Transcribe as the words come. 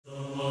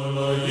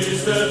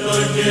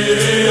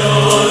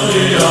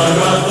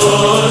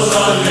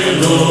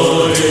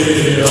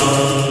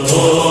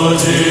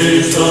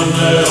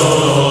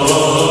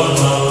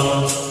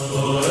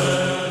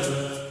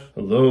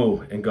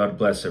Hello and God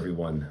bless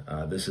everyone.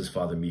 This is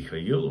Father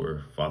Mikhail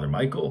or Father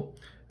Michael,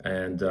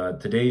 and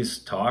today's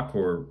talk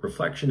or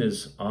reflection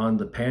is on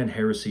the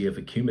Pan-Heresy of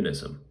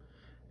Ecumenism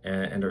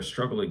and our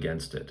struggle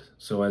against it.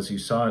 So as you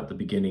saw at the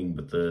beginning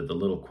with the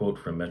little quote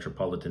from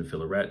Metropolitan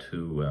Philaret,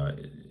 who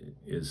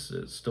is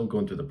still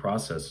going through the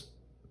process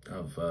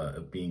of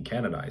being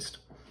canonized,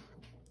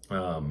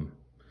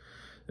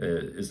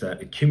 is that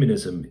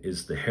ecumenism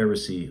is the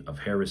heresy of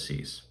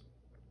heresies.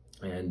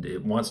 And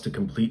it wants to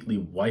completely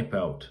wipe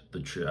out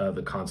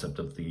the concept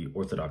of the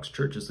Orthodox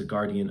Church as the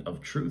guardian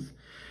of truth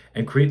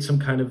and create some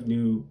kind of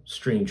new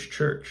strange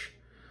church.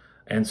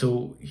 And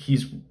so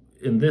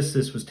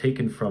this was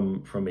taken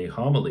from a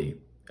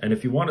homily. And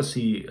if you want to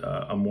see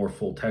a more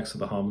full text of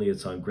the homily,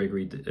 it's on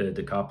Gregory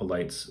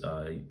Decapolite's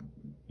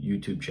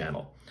YouTube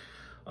channel,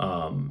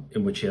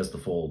 in which he has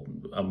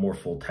a more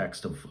full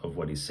text of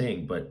what he's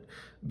saying. But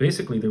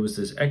basically, there was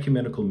this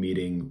ecumenical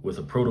meeting with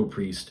a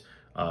proto-priest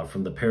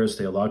from the Paris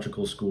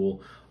Theological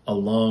School,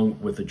 along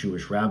with a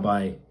Jewish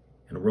rabbi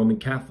and a Roman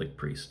Catholic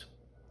priest.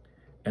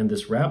 And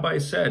this rabbi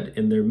said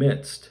in their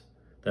midst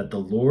that the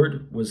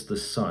Lord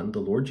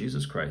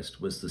Jesus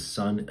Christ was the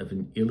son of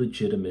an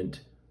illegitimate,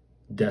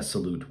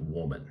 dissolute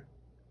woman.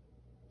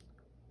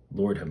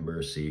 Lord have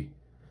mercy.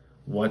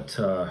 What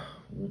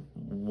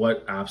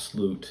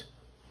absolute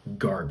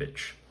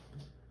garbage.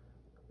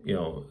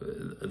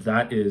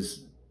 That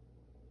is,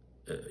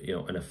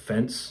 an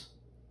offense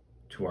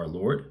to our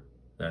Lord.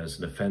 That is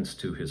an offense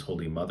to his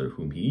Holy Mother,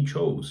 whom he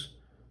chose,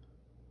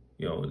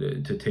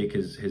 to take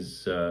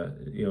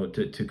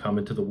to come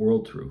into the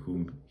world through,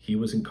 whom he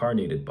was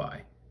incarnated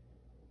by.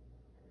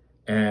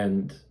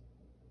 And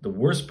the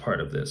worst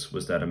part of this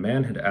was that a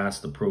man had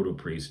asked the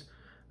proto-priest,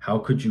 "How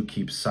could you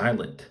keep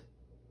silent?"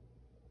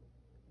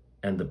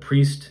 And the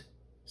priest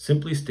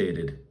simply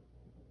stated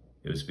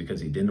it was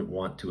because he didn't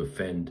want to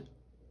offend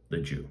the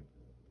Jew.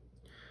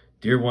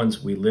 Dear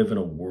ones, we live in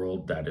a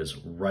world that is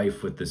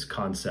rife with this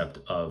concept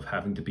of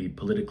having to be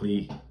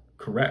politically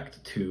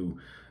correct, to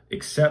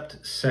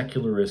accept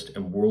secularist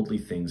and worldly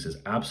things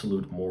as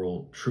absolute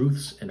moral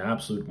truths and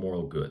absolute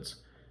moral goods.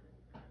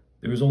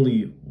 There is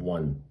only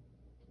one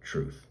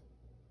truth,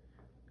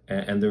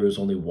 and there is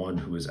only one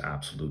who is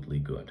absolutely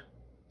good.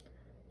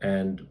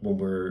 And when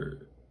we're,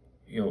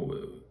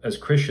 as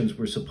Christians,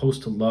 we're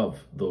supposed to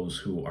love those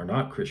who are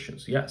not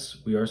Christians. Yes,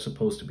 we are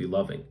supposed to be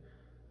loving.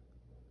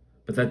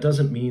 But that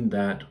doesn't mean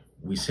that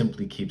we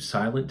simply keep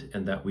silent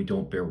and that we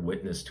don't bear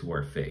witness to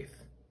our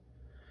faith.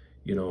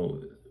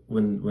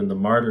 When the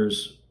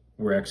martyrs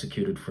were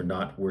executed for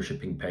not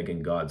worshiping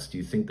pagan gods, do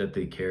you think that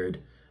they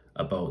cared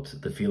about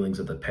the feelings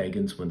of the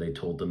pagans when they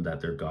told them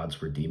that their gods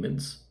were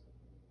demons?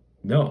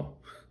 No.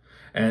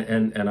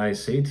 And I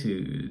say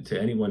to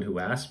anyone who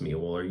asks me,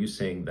 well, are you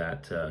saying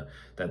that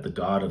that the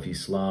God of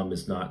Islam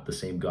is not the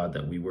same God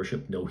that we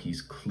worship? No,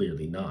 he's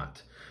clearly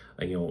not.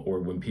 Or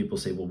when people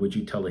say, well, would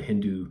you tell a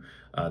Hindu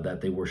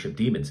that they worship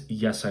demons?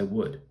 Yes, I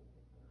would.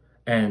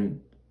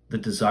 And the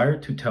desire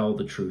to tell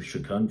the truth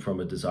should come from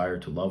a desire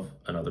to love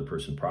another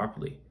person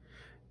properly.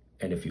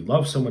 And if you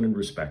love someone and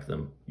respect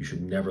them, you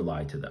should never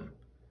lie to them.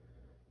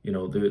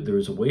 There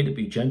is a way to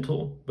be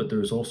gentle, but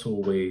there is also a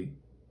way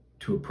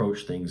to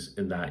approach things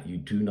in that you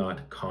do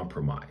not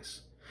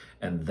compromise.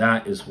 And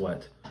that is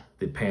what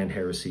the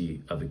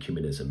Pan-Heresy of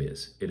Ecumenism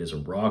is. It is a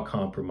raw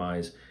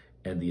compromise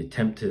and the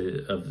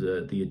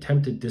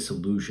attempted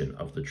disillusion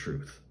of the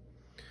truth.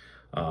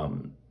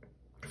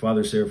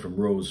 Father Seraphim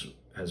Rose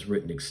has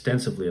written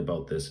extensively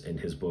about this in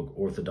his book,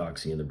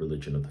 Orthodoxy and the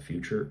Religion of the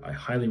Future. I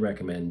highly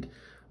recommend,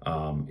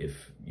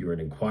 if you're an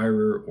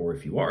inquirer or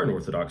if you are an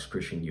Orthodox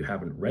Christian, you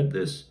haven't read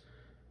this,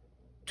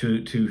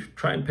 to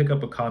try and pick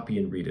up a copy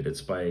and read it.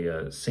 It's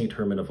by St.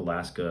 Herman of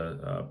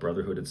Alaska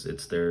Brotherhood.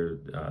 It's their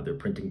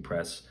printing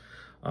press.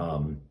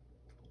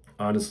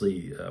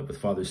 Honestly, with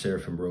Father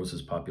Seraphim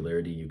Rose's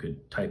popularity, you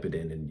could type it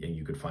in and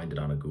you could find it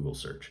on a Google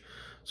search.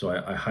 So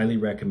I highly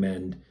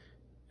recommend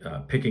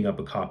picking up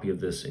a copy of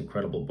this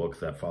incredible book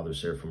that Father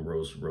Seraphim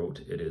Rose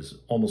wrote. It is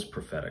almost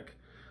prophetic.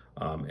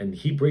 And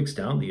he breaks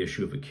down the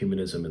issue of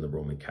ecumenism in the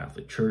Roman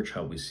Catholic Church,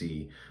 how we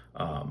see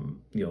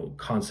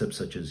concepts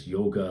such as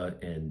yoga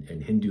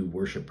and Hindu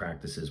worship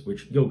practices,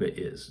 which yoga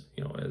is.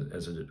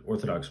 As an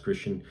Orthodox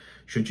Christian,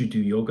 should you do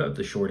yoga?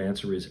 The short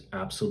answer is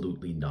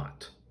absolutely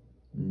not.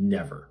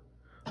 Never.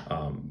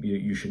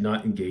 You should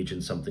not engage in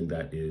something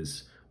that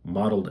is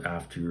modeled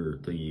after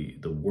the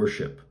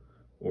worship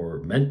or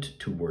meant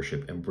to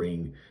worship and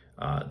bring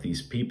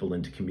these people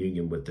into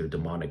communion with their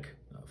demonic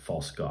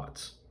false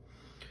gods.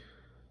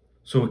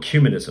 So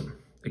ecumenism.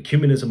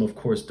 Ecumenism, of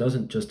course,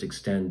 doesn't just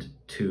extend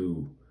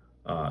to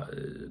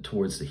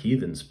towards the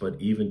heathens, but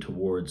even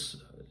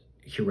towards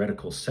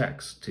heretical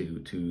sects,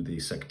 to the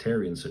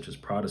sectarians such as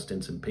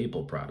Protestants and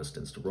papal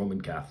Protestants, to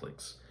Roman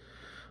Catholics.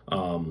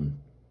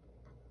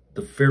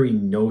 The very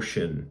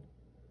notion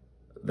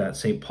that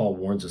St. Paul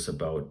warns us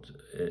about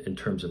in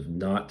terms of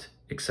not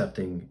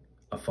accepting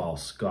a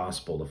false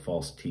gospel, a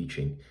false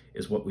teaching,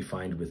 is what we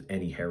find with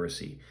any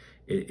heresy.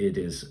 It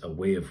is a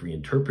way of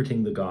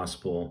reinterpreting the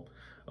gospel,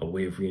 a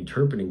way of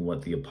reinterpreting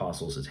what the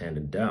apostles has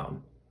handed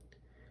down.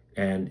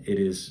 And it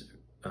is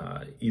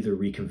either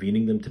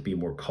reconvening them to be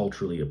more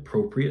culturally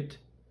appropriate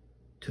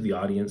to the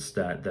audience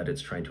that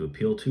it's trying to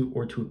appeal to,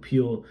 or to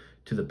appeal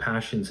to the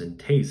passions and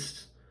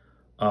tastes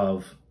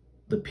of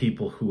the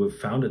people who have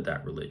founded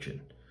that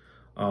religion.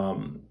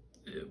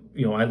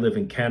 You know, I live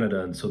in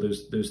Canada, and so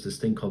there's this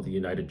thing called the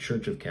United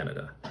Church of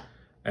Canada.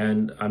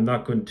 And I'm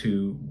not going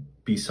to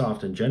be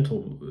soft and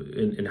gentle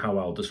in how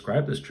I'll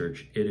describe this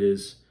church. It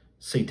is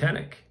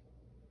satanic.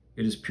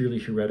 It is purely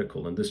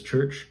heretical. In this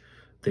church,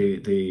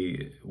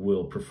 they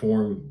will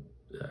perform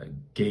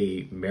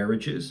gay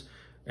marriages,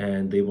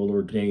 and they will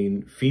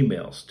ordain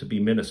females to be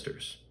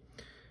ministers.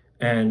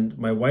 And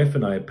my wife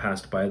and I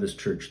passed by this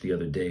church the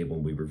other day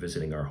when we were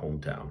visiting our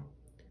hometown.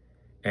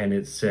 And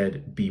it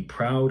said, "Be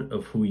proud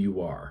of who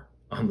you are,"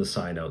 on the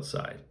sign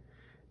outside.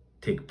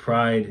 Take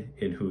pride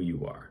in who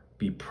you are.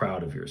 Be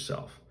proud of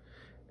yourself.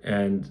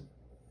 And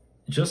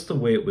just the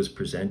way it was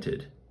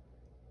presented,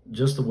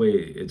 just the way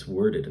it's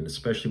worded, and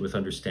especially with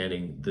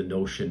understanding the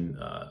notion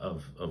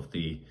of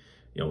the,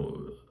 you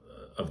know,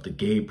 of the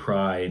gay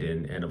pride,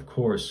 and of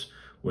course,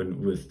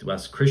 when with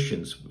us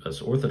Christians,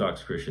 us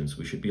Orthodox Christians,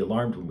 we should be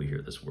alarmed when we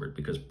hear this word,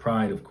 because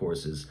pride, of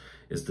course, is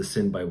the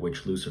sin by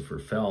which Lucifer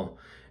fell,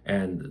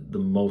 and the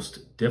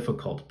most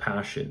difficult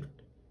passion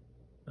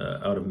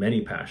out of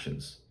many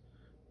passions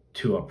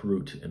to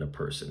uproot in a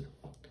person.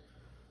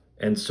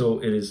 And so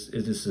it is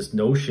this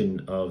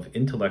notion of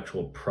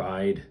intellectual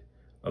pride,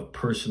 of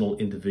personal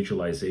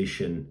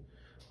individualization,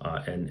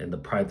 and the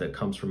pride that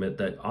comes from it,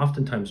 that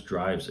oftentimes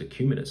drives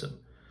ecumenism.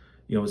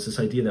 You know, it's this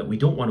idea that we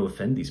don't want to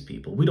offend these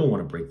people. We don't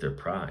want to break their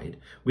pride.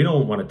 We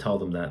don't want to tell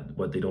them that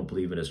what they don't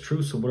believe in is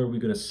true. So what are we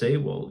going to say?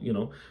 Well, you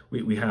know,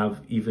 we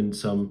have even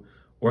some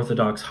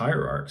Orthodox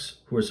hierarchs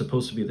who are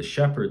supposed to be the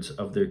shepherds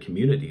of their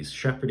communities,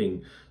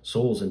 shepherding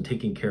souls and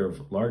taking care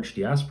of large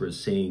diasporas,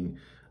 saying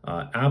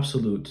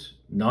absolute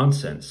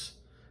nonsense,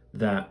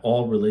 that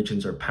all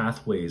religions are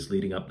pathways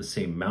leading up the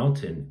same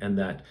mountain, and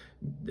that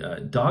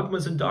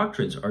dogmas and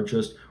doctrines are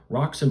just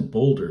rocks and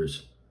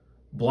boulders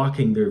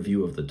blocking their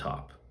view of the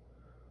top.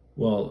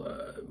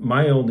 Well,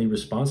 my only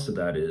response to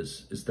that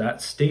is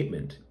that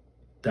statement,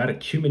 that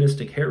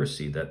ecumenistic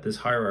heresy that this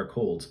hierarch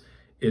holds,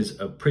 is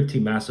a pretty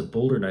massive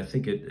boulder, and I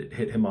think it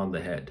hit him on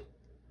the head.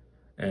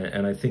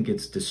 And I think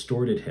it's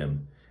distorted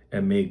him,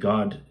 and may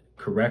God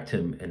correct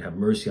him and have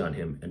mercy on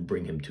him and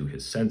bring him to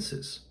his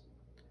senses.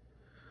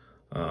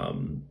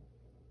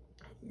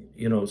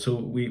 You know, so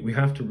we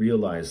have to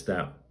realize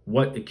that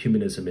what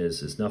ecumenism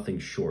is nothing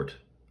short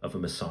of a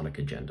Masonic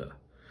agenda.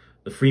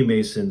 The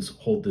Freemasons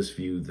hold this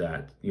view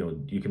that, you know,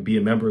 you can be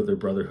a member of their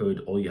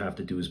brotherhood, all you have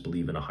to do is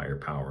believe in a higher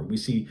power. And we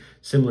see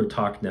similar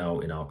talk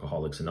now in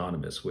Alcoholics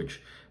Anonymous, which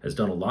has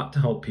done a lot to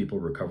help people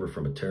recover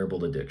from a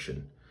terrible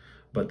addiction.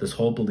 But this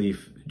whole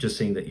belief, just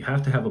saying that you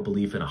have to have a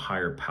belief in a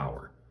higher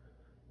power,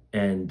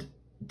 and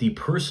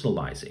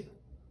depersonalizing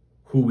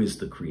who is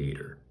the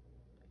creator,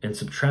 and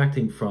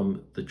subtracting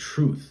from the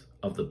truth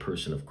of the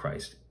person of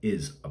Christ,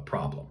 is a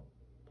problem.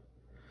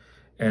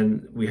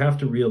 And we have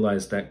to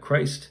realize that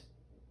Christ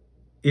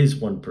is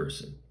one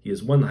person. He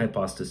is one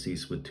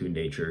hypostasis with two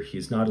nature. He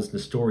is not, as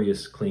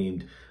Nestorius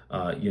claimed,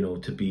 you know,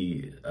 to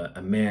be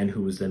a man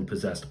who was then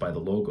possessed by the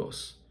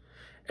Logos.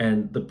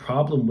 And the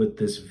problem with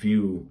this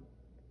view,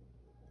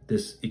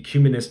 this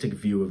ecumenistic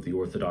view of the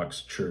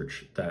Orthodox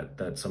Church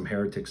that some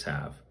heretics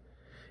have,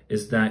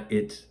 is that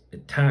it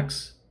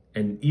attacks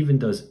and even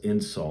does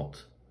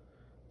insult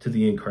to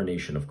the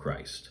incarnation of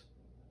Christ.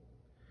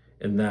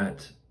 And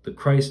that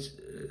Christ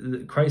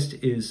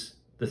is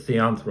the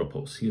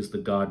theanthropos, he is the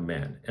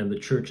God-man, and the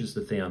church is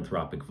the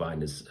theanthropic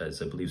vine,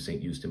 as I believe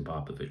St. Justin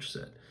Popovich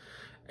said.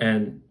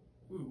 And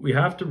we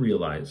have to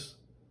realize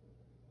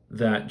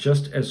that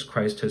just as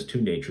Christ has two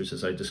natures,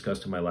 as I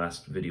discussed in my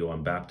last video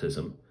on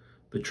baptism,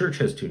 the church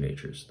has two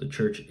natures. The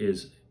church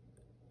is,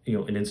 you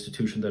know, an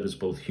institution that is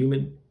both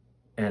human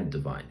and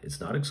divine.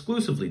 It's not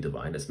exclusively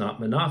divine, it's not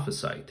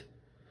Monophysite,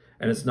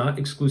 and it's not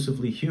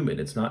exclusively human,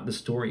 it's not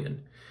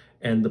Nestorian.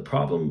 And the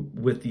problem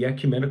with the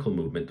ecumenical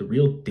movement, the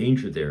real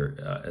danger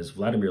there, as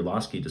Vladimir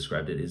Lossky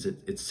described it, is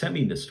it's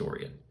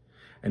semi-Nestorian.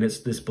 And it's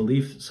this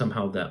belief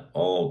somehow that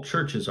all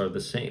churches are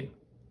the same.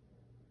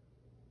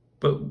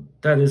 But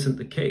that isn't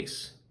the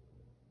case.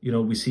 You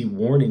know, we see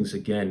warnings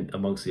again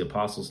amongst the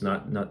apostles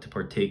not to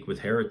partake with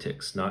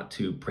heretics, not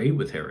to pray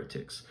with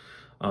heretics,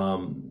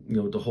 you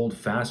know, to hold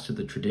fast to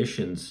the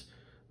traditions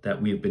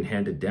that we have been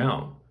handed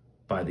down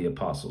by the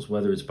apostles,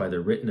 whether it's by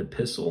their written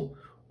epistle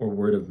or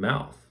word of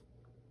mouth.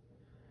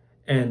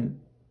 And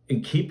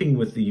in keeping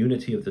with the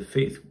unity of the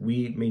faith,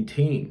 we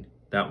maintain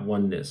that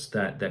oneness,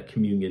 that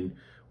communion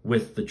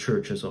with the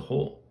church as a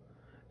whole.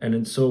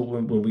 And so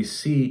when we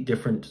see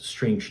different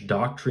strange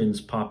doctrines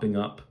popping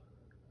up,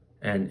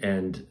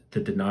 and the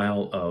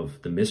denial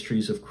of the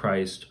mysteries of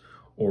Christ,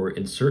 or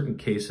in certain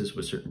cases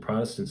with certain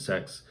Protestant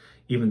sects,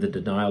 even the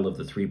denial of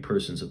the three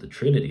persons of the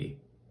Trinity,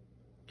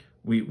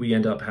 we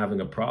end up having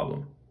a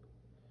problem.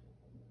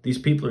 These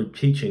people are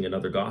teaching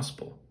another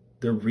gospel.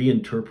 They're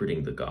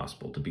reinterpreting the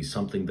gospel to be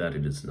something that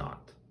it is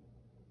not.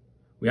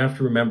 We have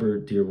to remember,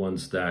 dear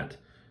ones, that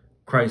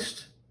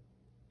Christ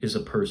is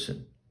a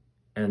person,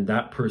 and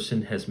that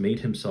person has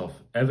made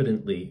himself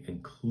evidently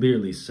and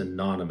clearly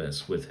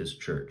synonymous with his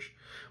church.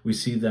 We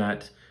see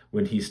that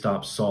when he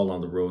stops Saul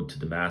on the road to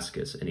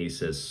Damascus and he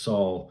says,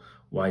 Saul,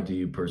 why do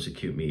you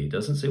persecute me? He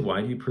doesn't say,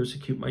 why do you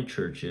persecute my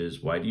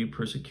churches? Why do you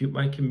persecute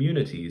my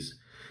communities?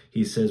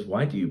 He says,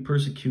 why do you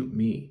persecute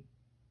me?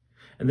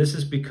 And this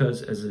is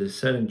because, as it is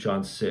said in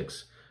John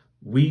 6,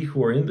 we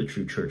who are in the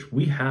true church,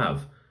 we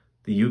have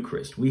the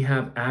Eucharist. We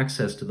have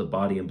access to the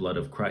body and blood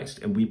of Christ,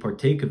 and we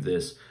partake of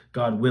this,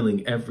 God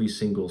willing, every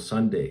single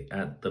Sunday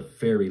at the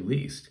very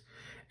least.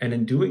 And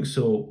in doing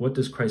so, what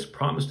does Christ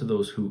promise to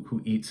those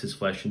who eats his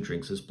flesh and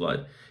drinks his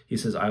blood? He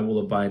says, I will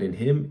abide in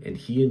him, and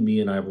he in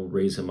me, and I will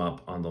raise him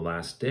up on the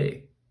last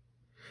day.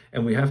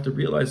 And we have to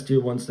realize,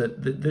 dear ones,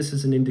 that this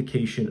is an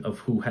indication of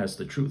who has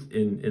the truth,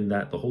 in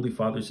that the Holy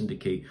Fathers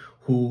indicate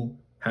who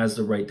has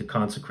the right to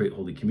consecrate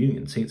Holy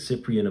Communion. St.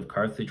 Cyprian of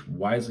Carthage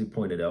wisely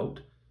pointed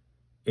out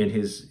in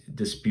his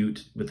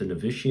dispute with the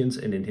Novitians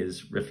and in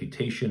his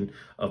refutation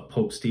of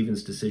Pope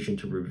Stephen's decision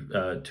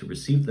to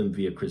receive them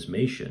via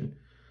chrismation,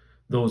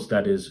 those,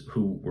 that is,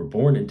 who were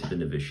born into the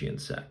Novitian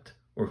sect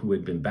or who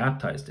had been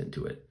baptized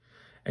into it.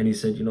 And he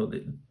said,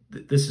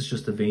 this is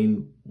just a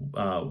vain,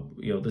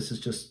 this is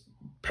just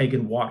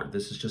pagan water.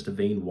 This is just a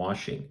vain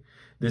washing.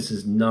 This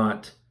is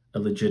not a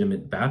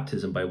legitimate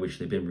baptism by which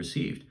they've been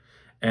received.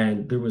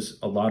 And there was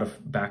a lot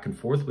of back and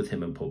forth with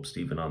him and Pope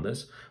Stephen on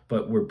this,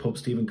 but where Pope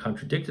Stephen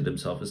contradicted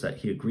himself is that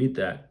he agreed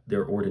that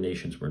their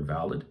ordinations were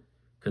invalid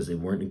because they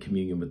weren't in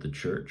communion with the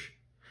church.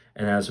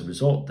 And as a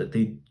result, that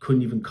they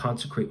couldn't even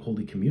consecrate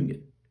Holy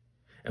Communion.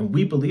 And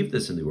we believe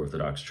this in the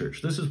Orthodox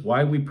Church. This is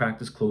why we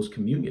practice closed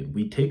communion.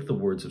 We take the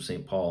words of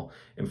St. Paul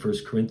in 1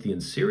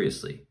 Corinthians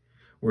seriously,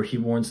 where he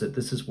warns that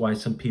this is why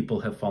some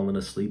people have fallen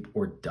asleep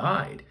or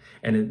died.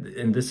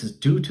 And this is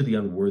due to the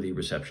unworthy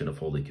reception of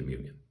Holy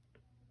Communion.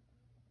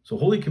 So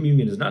Holy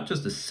Communion is not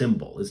just a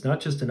symbol. It's not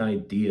just an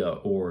idea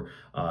or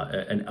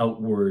an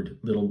outward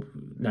little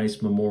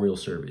nice memorial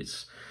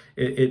service.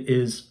 It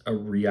is a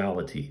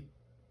reality.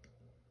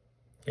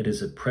 It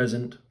is a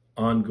present,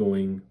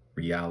 ongoing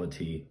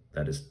reality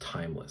that is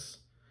timeless.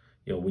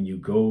 When you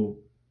go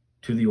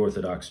to the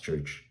Orthodox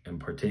Church and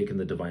partake in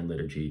the Divine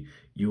Liturgy,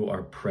 you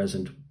are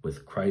present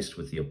with Christ,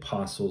 with the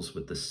apostles,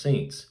 with the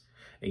saints,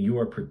 and you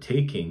are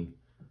partaking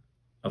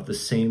of the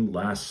same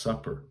Last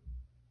Supper.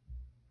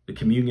 The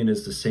communion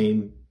is the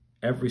same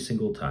every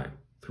single time,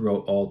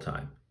 throughout all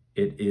time.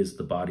 It is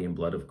the body and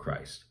blood of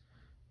Christ,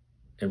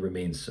 and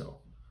remains so.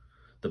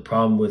 The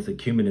problem with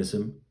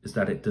ecumenism is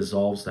that it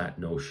dissolves that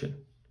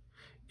notion.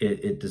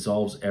 It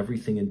dissolves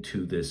everything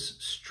into this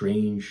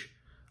strange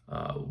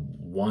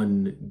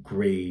one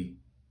gray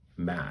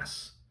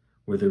mass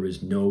where there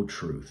is no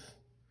truth,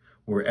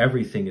 where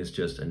everything is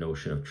just a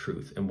notion of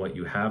truth. And what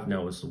you have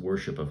now is the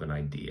worship of an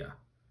idea.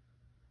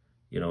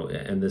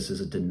 And this is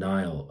a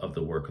denial of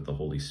the work of the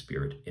Holy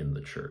Spirit in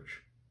the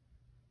church.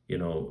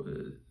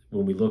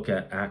 When we look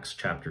at Acts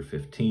chapter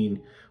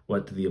 15,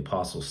 what did the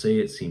apostles say?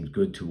 It seemed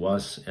good to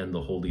us and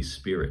the Holy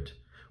Spirit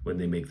when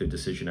they make their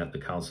decision at the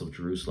Council of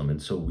Jerusalem. And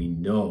so we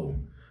know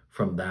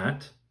from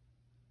that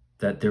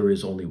there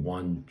is only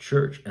one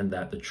church, and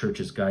that the church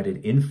is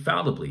guided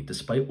infallibly,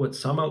 despite what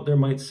some out there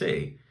might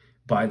say,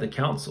 by the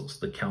councils.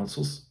 The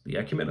councils, the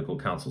ecumenical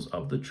councils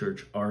of the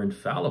church, are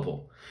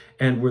infallible.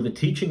 And where the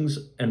teachings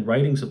and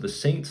writings of the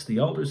saints, the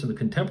elders, and the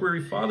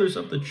contemporary fathers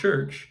of the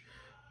church,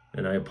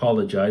 and I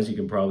apologize, you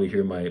can probably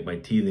hear my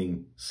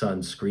teething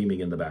son screaming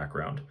in the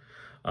background.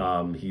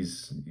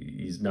 He's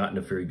not in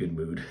a very good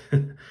mood.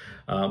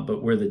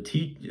 But where the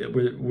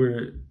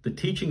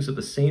teachings of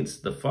the saints,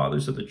 the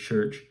fathers of the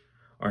church,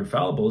 are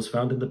infallible is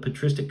found in the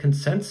patristic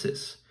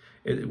consensus,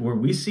 where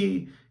we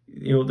see,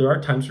 there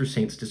are times where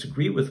saints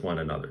disagree with one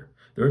another.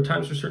 There are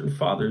times where certain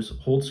fathers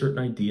hold certain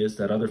ideas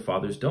that other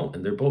fathers don't,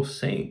 and they're both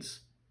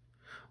saints.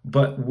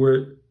 But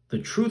where the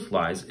truth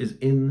lies is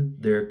in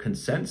their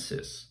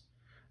consensus.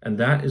 And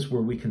that is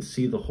where we can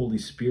see the Holy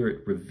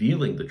Spirit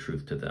revealing the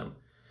truth to them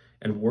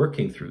and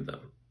working through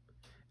them.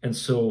 And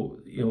so,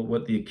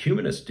 what the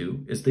ecumenists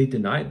do is they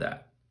deny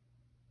that.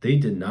 They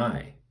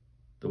deny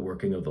the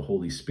working of the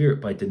Holy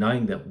Spirit by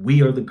denying that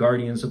we are the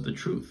guardians of the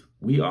truth.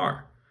 We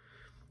are.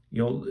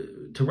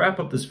 To wrap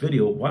up this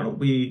video, why don't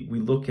we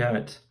look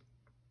at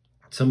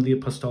some of the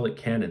apostolic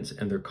canons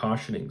and their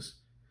cautionings?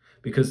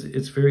 Because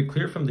it's very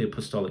clear from the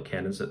apostolic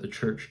canons that the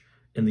church,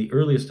 in the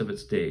earliest of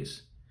its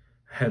days,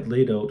 had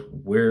laid out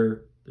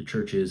where the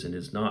church is and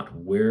is not,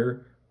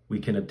 where we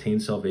can obtain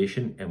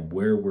salvation and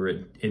where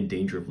we're in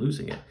danger of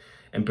losing it.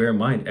 And bear in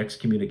mind,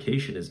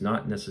 excommunication is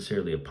not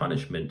necessarily a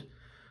punishment,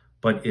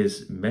 but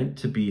is meant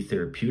to be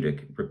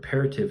therapeutic,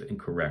 reparative, and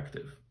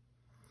corrective.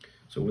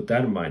 So with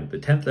that in mind, the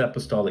 10th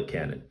Apostolic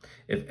Canon: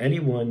 if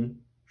anyone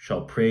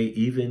shall pray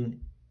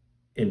even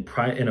in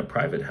a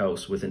private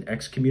house with an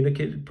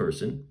excommunicated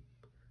person,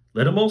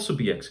 let him also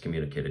be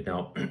excommunicated.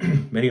 Now,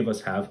 many of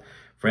us have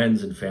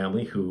friends and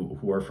family who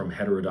are from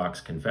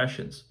heterodox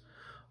confessions.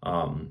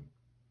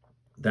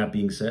 That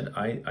being said,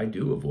 I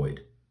do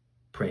avoid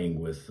praying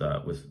with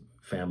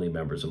family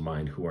members of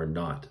mine who are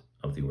not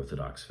of the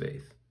Orthodox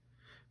faith.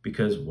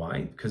 Because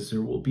why? Because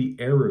there will be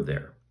error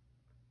there.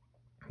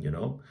 You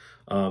know,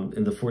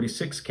 in the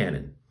 46th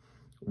canon,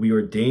 we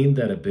ordain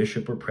that a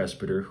bishop or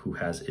presbyter who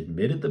has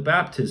admitted the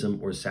baptism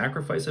or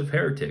sacrifice of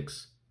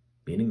heretics,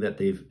 meaning that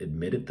they've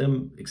admitted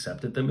them,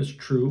 accepted them as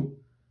true,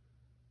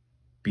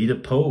 be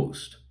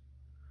deposed.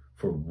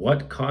 For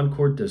what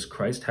concord does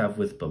Christ have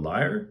with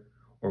Beliar?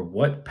 Or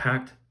what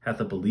pact hath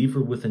a believer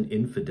with an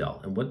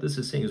infidel? And what this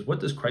is saying is, what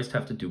does Christ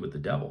have to do with the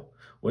devil?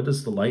 What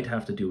does the light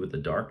have to do with the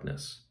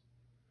darkness?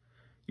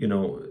 You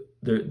know,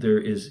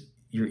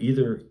 you're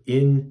either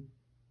in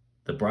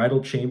the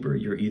bridal chamber,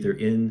 you're either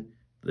in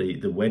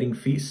the wedding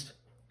feast,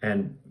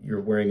 and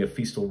you're wearing a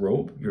festal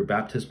robe, your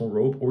baptismal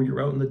robe, or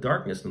you're out in the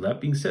darkness. And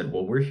that being said,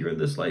 well, we're here in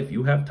this life.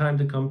 You have time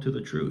to come to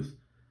the truth.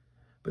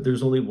 But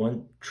there's only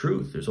one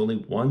truth. There's only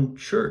one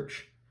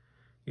church.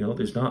 You know,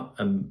 there's not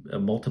a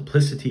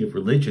multiplicity of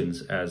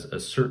religions as a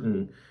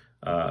certain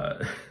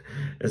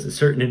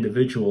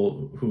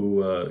individual who,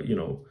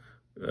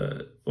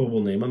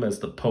 we'll name him as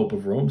the Pope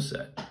of Rome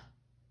said.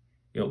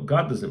 You know,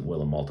 God doesn't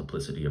will a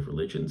multiplicity of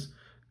religions.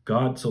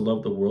 God so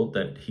loved the world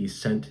that he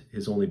sent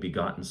his only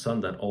begotten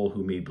Son, that all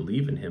who may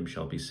believe in him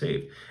shall be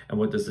saved. And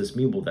what does this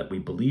mean? Well, that we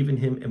believe in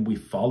him and we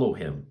follow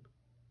him.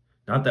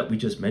 Not that we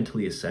just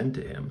mentally ascend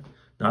to him.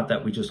 Not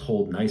that we just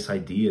hold nice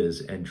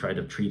ideas and try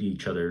to treat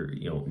each other,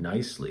 you know,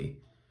 nicely.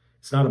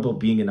 It's not about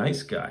being a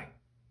nice guy.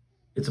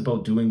 It's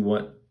about doing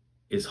what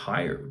is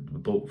higher,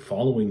 about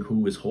following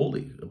who is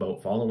holy,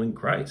 about following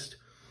Christ.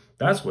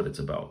 That's what it's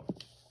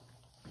about.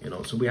 You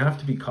know, so we have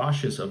to be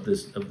cautious of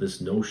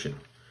this notion.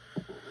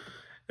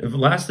 And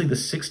lastly, the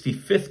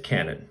 65th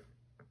canon.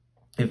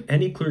 If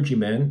any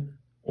clergyman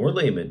or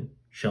layman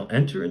shall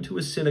enter into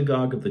a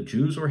synagogue of the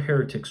Jews or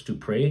heretics to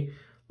pray,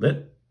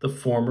 let the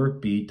former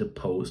be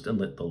deposed and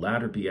let the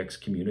latter be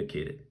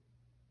excommunicated.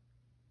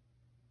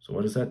 So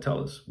what does that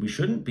tell us? We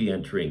shouldn't be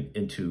entering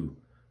into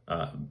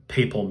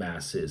papal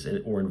masses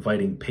or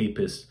inviting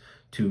papists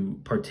to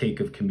partake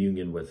of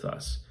communion with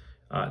us.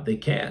 They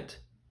can't.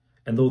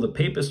 And though the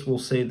papists will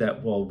say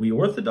that, well, we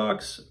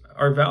Orthodox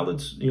are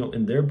valid, you know,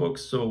 in their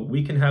books, so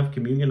we can have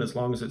communion as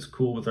long as it's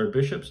cool with our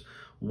bishops,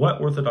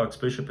 what Orthodox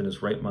bishop in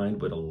his right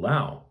mind would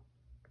allow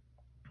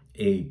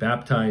a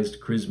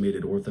baptized,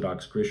 charismated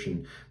Orthodox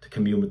Christian to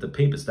commune with the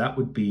papists? That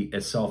would be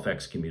a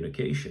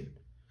self-excommunication.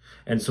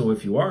 And so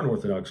if you are an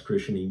Orthodox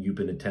Christian and you've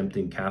been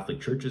attempting Catholic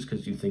churches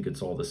because you think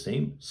it's all the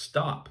same,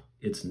 stop.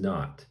 It's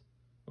not.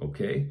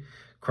 Okay?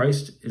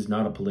 Christ is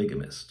not a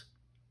polygamist.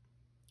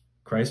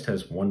 Christ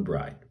has one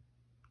bride.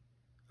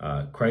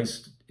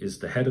 Christ is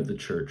the head of the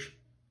church,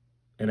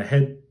 and a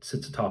head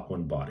sits atop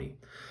one body.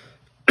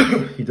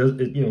 He does,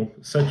 you know,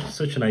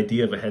 such an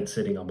idea of a head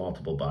sitting on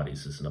multiple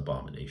bodies is an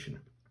abomination.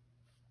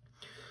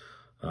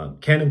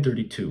 Canon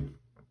 32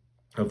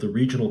 of the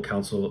Regional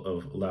Council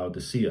of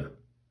Laodicea.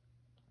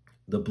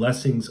 The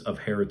blessings of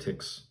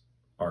heretics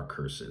are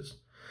curses.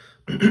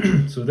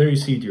 So there you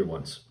see, dear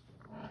ones.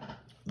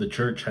 The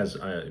church has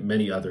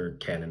many other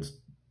canons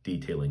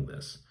detailing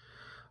this.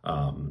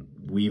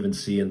 We even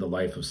see in the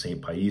life of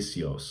St.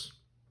 Paisios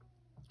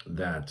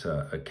that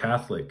a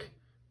Catholic,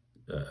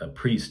 a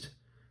priest,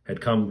 had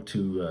come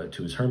to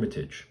his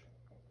hermitage.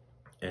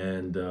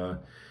 And,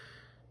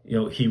 you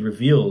know, he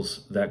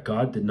reveals that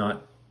God did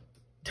not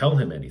tell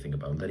him anything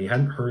about him, that he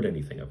hadn't heard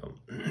anything of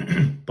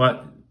him.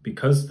 But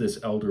because this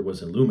elder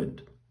was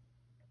illumined,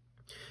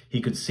 he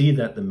could see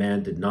that the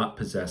man did not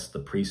possess the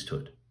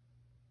priesthood.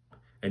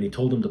 And he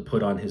told him to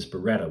put on his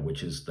biretta,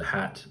 which is the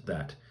hat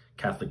that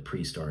Catholic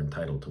priests are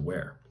entitled to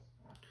wear.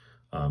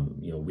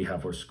 You know, we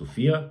have our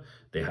scuffia,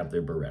 they have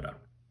their biretta.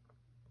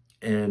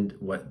 And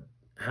what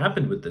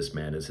happened with this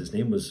man is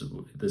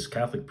this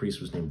Catholic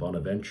priest was named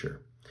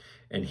Bonaventure.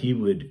 And he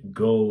would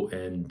go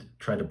and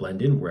try to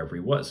blend in wherever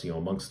he was, you know,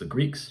 amongst the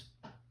Greeks.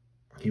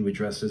 He would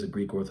dress as a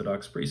Greek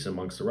Orthodox priest.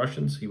 Amongst the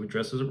Russians, he would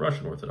dress as a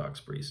Russian Orthodox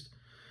priest.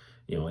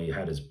 You know, he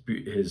had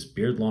his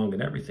beard long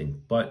and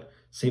everything. But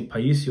St.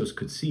 Paisios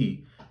could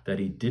see that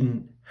he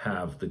didn't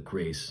have the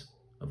grace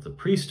of the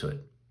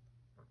priesthood.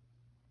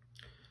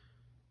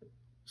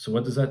 So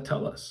what does that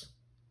tell us?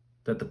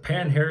 That the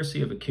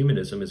Pan-Heresy of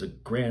Ecumenism is a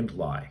grand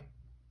lie.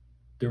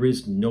 There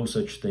is no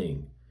such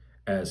thing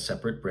as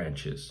separate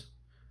branches.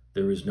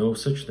 There is no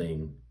such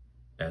thing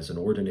as an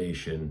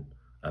ordination,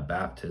 a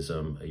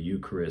baptism, a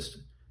Eucharist,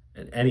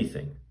 and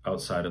anything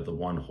outside of the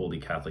one Holy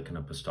Catholic and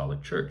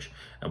Apostolic Church.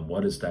 And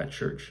what is that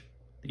church?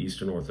 The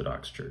Eastern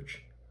Orthodox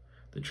Church.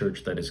 The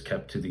church that is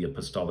kept to the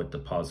apostolic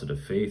deposit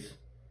of faith,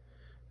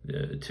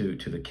 to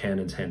the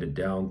canons handed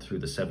down through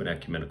the 7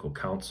 ecumenical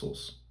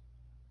councils,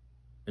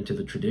 and to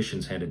the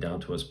traditions handed down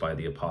to us by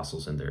the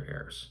apostles and their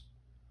heirs.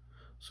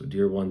 So,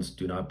 dear ones,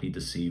 do not be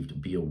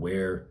deceived. Be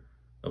aware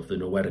of the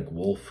noetic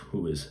wolf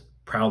who is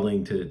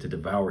prowling to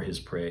devour his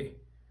prey.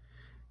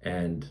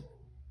 And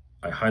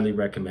I highly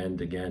recommend,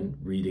 again,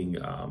 reading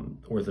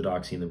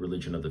Orthodoxy and the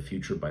Religion of the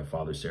Future by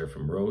Father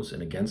Seraphim Rose,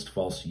 and Against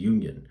False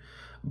Union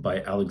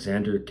by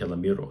Alexander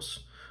Kelamiros,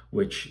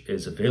 which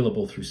is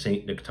available through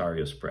St.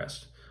 Nectarius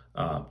Press,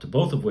 to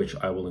both of which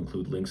I will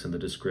include links in the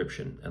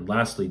description. And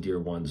lastly, dear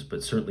ones,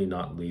 but certainly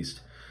not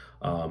least,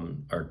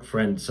 our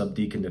friend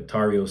Subdeacon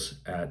Nectarios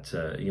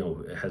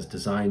has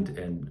designed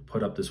and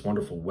put up this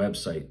wonderful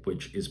website,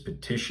 which is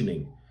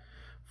petitioning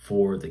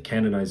for the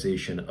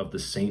canonization of the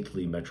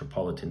saintly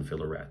Metropolitan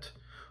Filaret,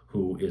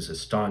 who is a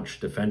staunch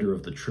defender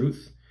of the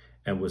truth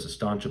and was a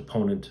staunch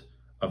opponent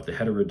of the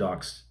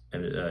heterodox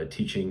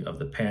teaching of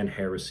the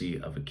Pan-Heresy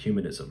of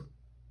Ecumenism.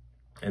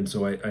 And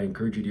so I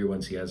encourage you, dear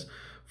ones, he has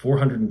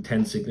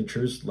 410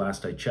 signatures,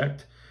 last I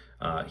checked.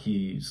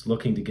 He's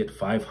looking to get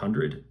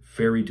 500,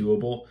 very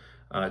doable.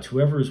 To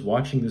whoever is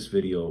watching this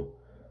video,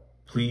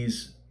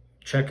 please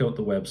check out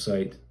the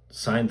website,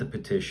 sign the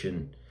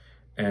petition,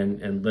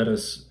 and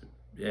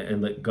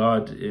let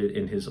God,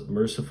 in his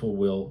merciful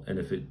will, and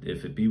if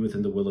it be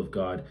within the will of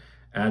God,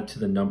 add to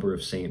the number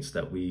of saints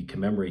that we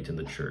commemorate in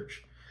the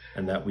church,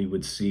 and that we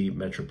would see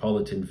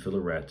Metropolitan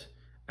Filaret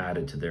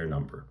added to their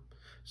number.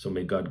 So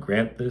may God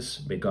grant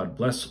this. May God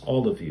bless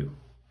all of you.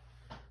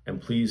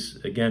 And please,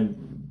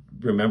 again,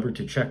 remember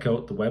to check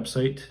out the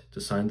website to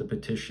sign the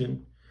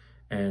petition.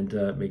 And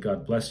may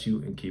God bless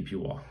you and keep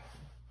you all.